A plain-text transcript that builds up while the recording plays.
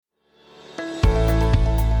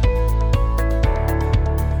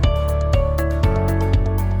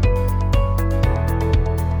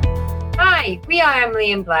are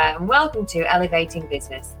Emily and Blair, and welcome to Elevating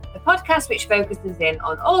Business, the podcast which focuses in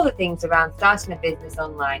on all the things around starting a business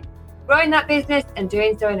online, growing that business and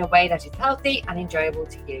doing so in a way that is healthy and enjoyable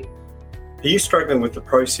to you. Are you struggling with the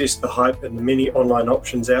process, the hype, and the many online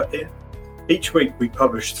options out there? Each week we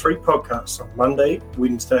publish 3 podcasts on Monday,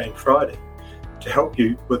 Wednesday, and Friday to help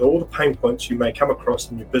you with all the pain points you may come across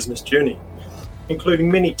in your business journey, including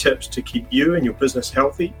many tips to keep you and your business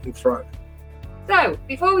healthy and thriving. So,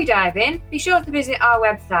 before we dive in, be sure to visit our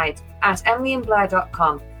website at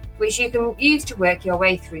emilyandblair.com, which you can use to work your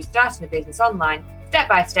way through starting a business online, step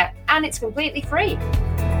by step, and it's completely free.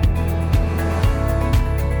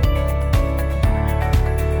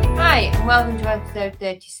 Hi, and welcome to episode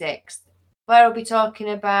 36. Blair will be talking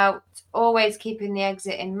about always keeping the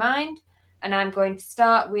exit in mind, and I'm going to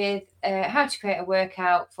start with how to create a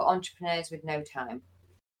workout for entrepreneurs with no time.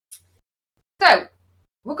 So,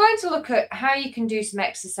 we're going to look at how you can do some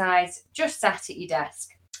exercise just sat at your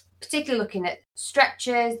desk, particularly looking at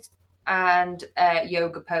stretches and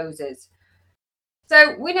yoga poses.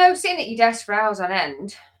 So we know sitting at your desk for hours on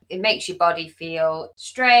end, it makes your body feel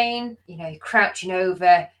strain. You know, you're crouching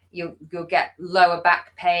over, you'll get lower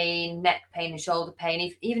back pain, neck pain and shoulder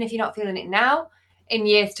pain. Even if you're not feeling it now, in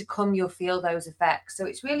years to come, you'll feel those effects. So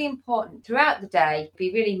it's really important throughout the day,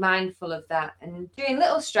 be really mindful of that and doing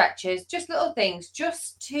little stretches, just little things,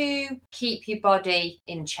 just to keep your body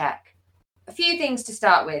in check. A few things to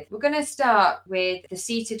start with. We're going to start with the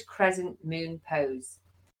seated crescent moon pose.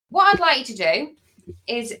 What I'd like you to do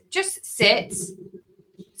is just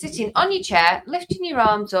sitting on your chair, lifting your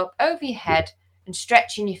arms up over your head and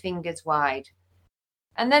stretching your fingers wide.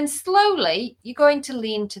 And then slowly, you're going to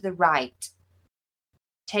lean to the right,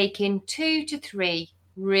 taking 2 to 3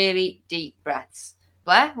 really deep breaths.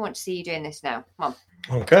 Blair, I want to see you doing this now. Come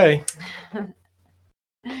on. Okay.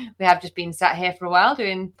 We have just been sat here for a while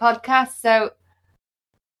doing podcasts, so...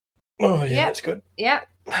 Oh, yeah, that's good. Yeah,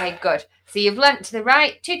 okay, good. So you've leant to the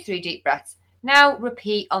right, 2 to 3 deep breaths. Now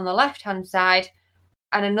repeat on the left-hand side,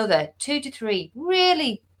 and another 2 to 3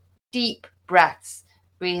 really deep breaths.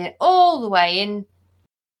 Breathing all the way in,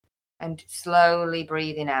 and slowly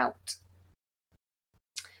breathing out.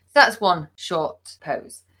 That's one short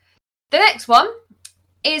pose. The next one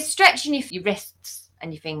is stretching your wrists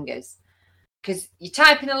and your fingers. Because you're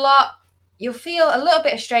typing a lot, you'll feel a little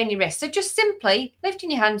bit of strain in your wrists. So just simply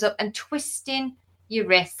lifting your hands up and twisting your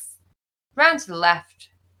wrists round to the left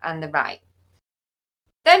and the right.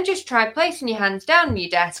 Then just try placing your hands down on your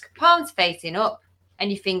desk, palms facing up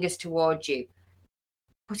and your fingers towards you.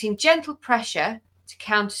 Putting gentle pressure to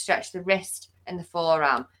counter stretch the wrist and the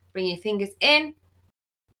forearm. Bring your fingers in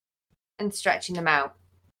and stretching them out.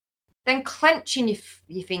 Then clenching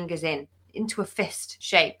your fingers into a fist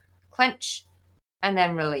shape. Clench and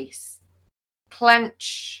then release.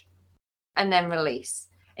 Clench and then release.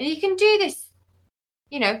 And you can do this,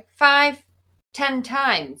 5-10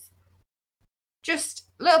 times. Just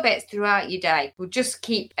little bits throughout your day. We'll just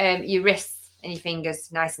keep your wrists and your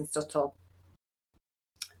fingers nice and subtle.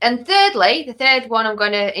 And thirdly, the third one I'm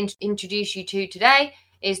going to introduce you to today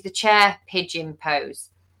is the chair pigeon pose.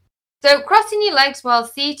 So crossing your legs while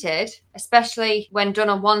seated, especially when done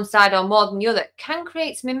on one side or more than the other, can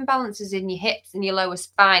create some imbalances in your hips and your lower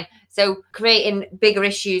spine, so creating bigger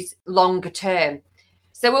issues longer term.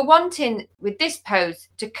 So we're wanting, with this pose,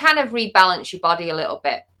 to kind of rebalance your body a little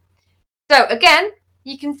bit. So again,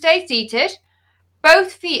 you can stay seated.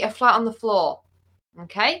 Both feet are flat on the floor.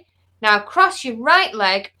 Okay? Now cross your right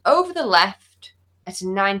leg over the left at a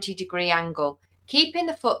 90-degree angle, keeping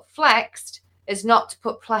the foot flexed as not to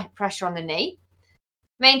put pressure on the knee.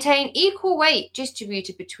 Maintain equal weight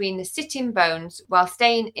distributed between the sitting bones while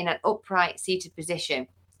staying in an upright seated position.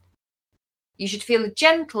 You should feel a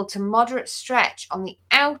gentle to moderate stretch on the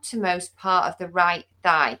outermost part of the right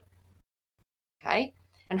thigh. Okay?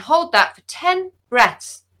 And hold that for 10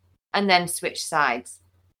 breaths and then switch sides.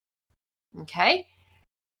 Okay?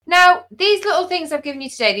 Now, these little things I've given you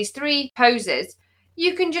today, these 3 poses,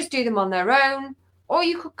 you can just do them on their own, or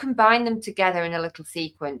you could combine them together in a little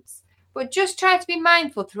sequence. But just try to be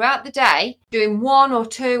mindful throughout the day, doing 1 or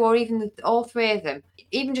 2 or even all 3 of them,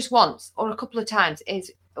 even just once or a couple of times,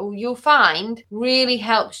 you'll find really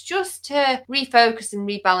helps just to refocus and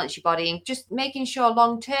rebalance your body, and just making sure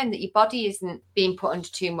long term that your body isn't being put under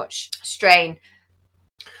too much strain.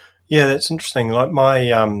 Yeah, that's interesting. Like my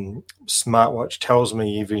smartwatch tells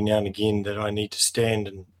me every now and again that I need to stand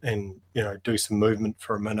and do some movement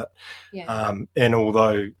for a minute. Yeah. And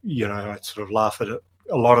although, I sort of laugh at it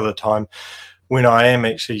a lot of the time, when I am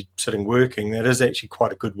actually sitting working, that is actually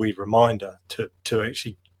quite a good wee reminder to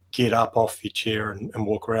actually get up off your chair and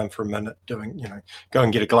walk around for a minute doing, go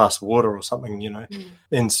and get a glass of water or something,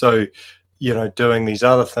 And so, doing these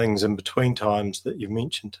other things in between times that you've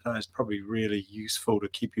mentioned today is probably really useful to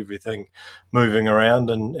keep everything moving around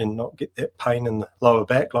and not get that pain in the lower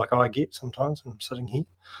back like I get sometimes when I'm sitting here.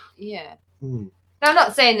 Yeah. Now, I'm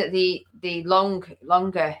not saying that the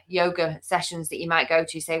longer yoga sessions that you might go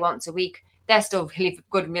to, say once a week, they're still really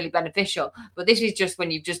good and really beneficial. But this is just when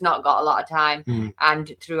you've just not got a lot of time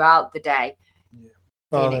and throughout the day. Yeah.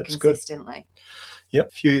 Doing it consistently. Good. Yep,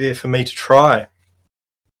 a few there for me to try.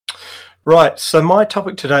 Right, so my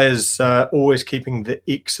topic today is always keeping the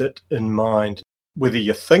exit in mind. Whether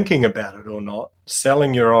you're thinking about it or not,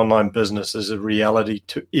 selling your online business is a reality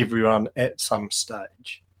to everyone at some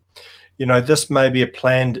stage. This may be a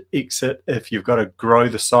planned exit if you've got to grow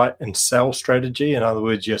the site and sell strategy. In other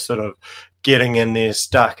words, you're sort of getting in there,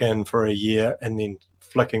 stuck in for a year, and then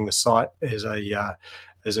flicking the site as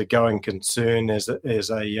a going concern, as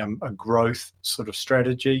a growth sort of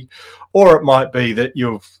strategy. Or it might be that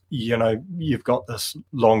you've got this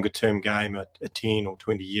longer term game, a 10 or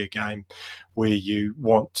 20 year game, where you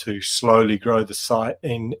want to slowly grow the site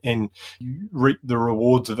and you reap the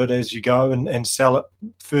rewards of it as you go and sell it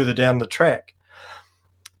further down the track.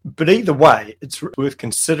 But either way, it's worth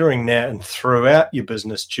considering now and throughout your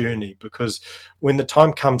business journey, because when the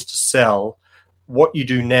time comes to sell, what you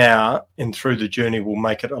do now and through the journey will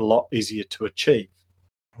make it a lot easier to achieve.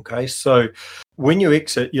 Okay, so when you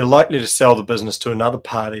exit, you're likely to sell the business to another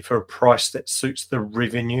party for a price that suits the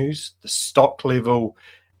revenues, the stock level,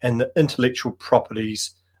 and the intellectual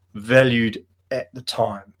properties valued at the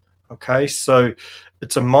time. Okay, so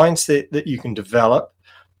it's a mindset that you can develop.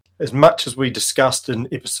 As much as we discussed in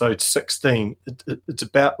episode 16, it's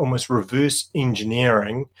about almost reverse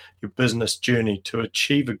engineering your business journey to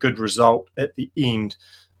achieve a good result at the end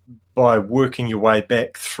by working your way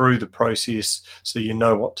back through the process so you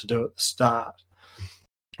know what to do at the start.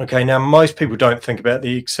 Okay, now most people don't think about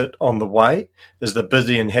the exit on the way, as they're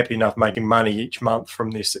busy and happy enough making money each month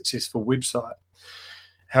from their successful website.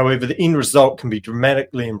 However, the end result can be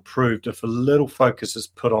dramatically improved if a little focus is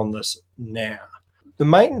put on this now. The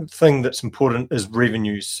main thing that's important is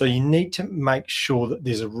revenues. So you need to make sure that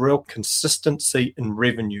there's a real consistency in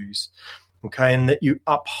revenues, okay, and that you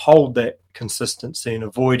uphold that consistency and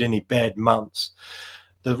avoid any bad months.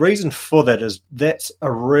 The reason for that is that's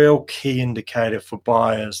a real key indicator for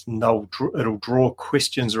buyers, and it'll draw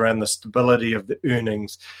questions around the stability of the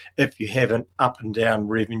earnings if you have an up and down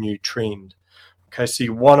revenue trend. Okay, so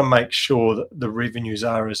you want to make sure that the revenues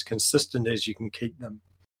are as consistent as you can keep them.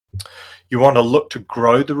 You want to look to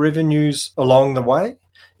grow the revenues along the way,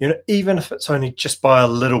 even if it's only just by a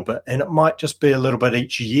little bit, and it might just be a little bit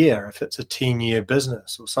each year if it's a 10-year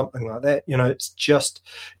business or something like that. It's just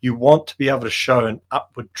you want to be able to show an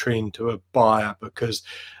upward trend to a buyer, because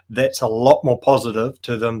that's a lot more positive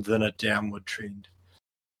to them than a downward trend.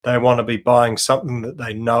 They want to be buying something that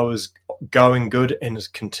they know is going good and is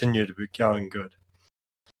continue to be going good.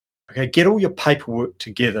 Okay, get all your paperwork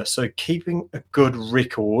together. So keeping a good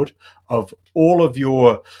record of all of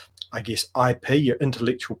your, IP, your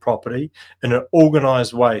intellectual property, in an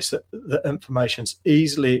organized way so the information's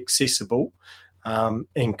easily accessible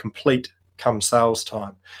and complete come sales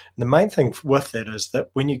time. And the main thing with that is that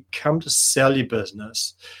when you come to sell your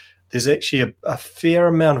business, there's actually a fair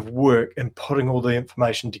amount of work in putting all the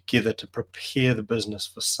information together to prepare the business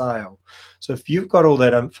for sale. So if you've got all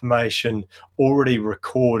that information already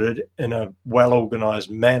recorded in a well-organized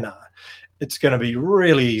manner, it's going to be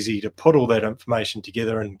really easy to put all that information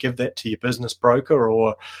together and give that to your business broker,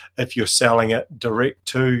 or if you're selling it direct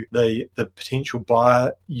to the potential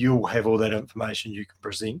buyer, you'll have all that information you can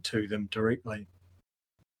present to them directly.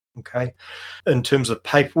 Okay. In terms of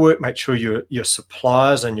paperwork, make sure your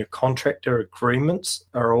suppliers and your contractor agreements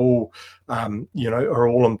are all, are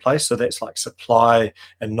all in place. So that's like supply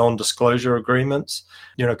and non-disclosure agreements,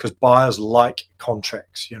 because buyers like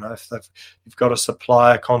contracts. If you've got a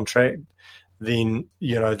supplier contract, then,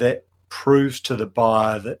 that proves to the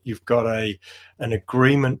buyer that you've got an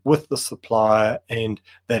agreement with the supplier, and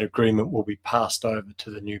that agreement will be passed over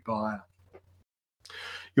to the new buyer.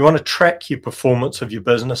 You want to track your performance of your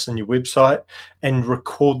business and your website and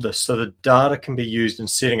record this so the data can be used in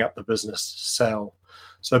setting up the business to sell.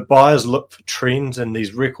 So buyers look for trends, and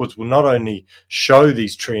these records will not only show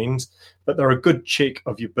these trends, but they're a good check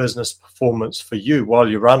of your business performance for you while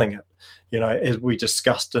you're running it. As we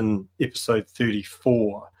discussed in episode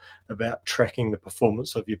 34 about tracking the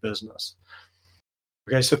performance of your business.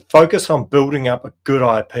 Okay, so focus on building up a good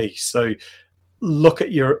IP. So look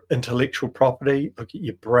at your intellectual property, look at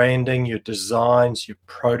your branding, your designs, your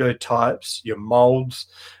prototypes, your molds,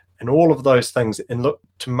 and all of those things, and look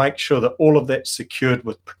to make sure that all of that's secured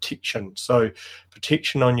with protection. So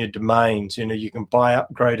protection on your domains. You can buy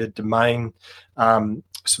upgraded domain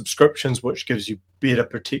subscriptions, which gives you better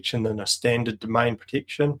protection than a standard domain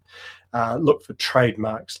protection. Look for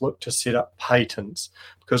trademarks, look to set up patents,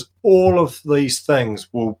 because all of these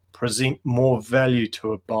things will present more value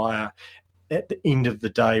to a buyer at the end of the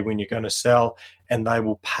day when you're going to sell, and they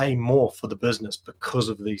will pay more for the business because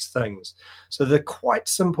of these things. So they're quite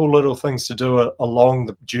simple little things to do along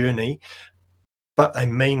the journey, but they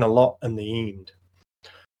mean a lot in the end.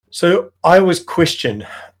 So I always question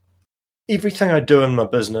everything I do in my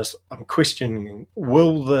business. I'm questioning,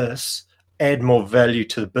 will this add more value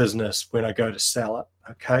to the business when I go to sell it?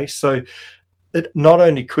 Okay, so it not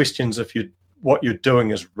only questions if what you're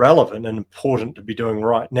doing is relevant and important to be doing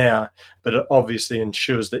right now, but it obviously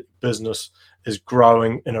ensures that your business is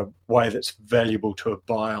growing in a way that's valuable to a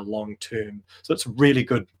buyer long term. So it's a really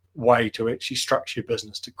good way to actually structure your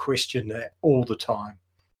business, to question that all the time.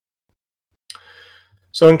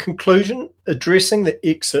 So in conclusion, addressing the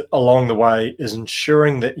exit along the way is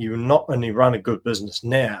ensuring that you not only run a good business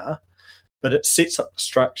now, but it sets up the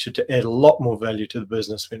structure to add a lot more value to the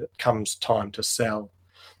business when it comes time to sell.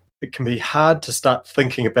 It can be hard to start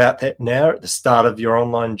thinking about that now at the start of your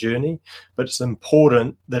online journey, but it's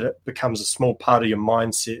important that it becomes a small part of your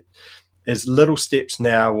mindset, as little steps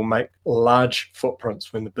now will make large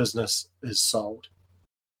footprints when the business is sold.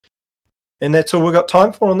 And that's all we've got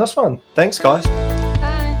time for on this one. Thanks, guys.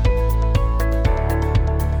 Bye.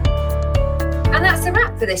 And that's a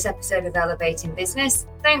wrap for this episode of Elevating Business.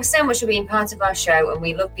 Thanks so much for being part of our show, and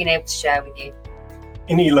we love being able to share with you.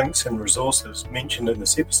 Any links and resources mentioned in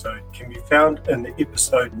this episode can be found in the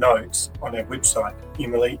episode notes on our website,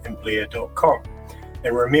 emilyandblair.com.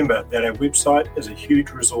 And remember that our website is a huge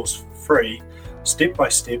resource for free,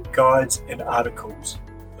 step-by-step guides and articles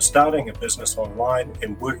for starting a business online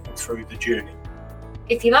and working through the journey.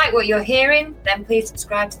 If you like what you're hearing, then please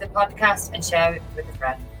subscribe to the podcast and share it with a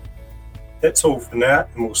friend. That's all for now,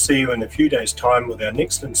 and we'll see you in a few days' time with our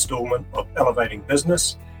next installment of Elevating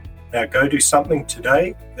Business. Now go do something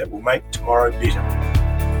today that will make tomorrow better.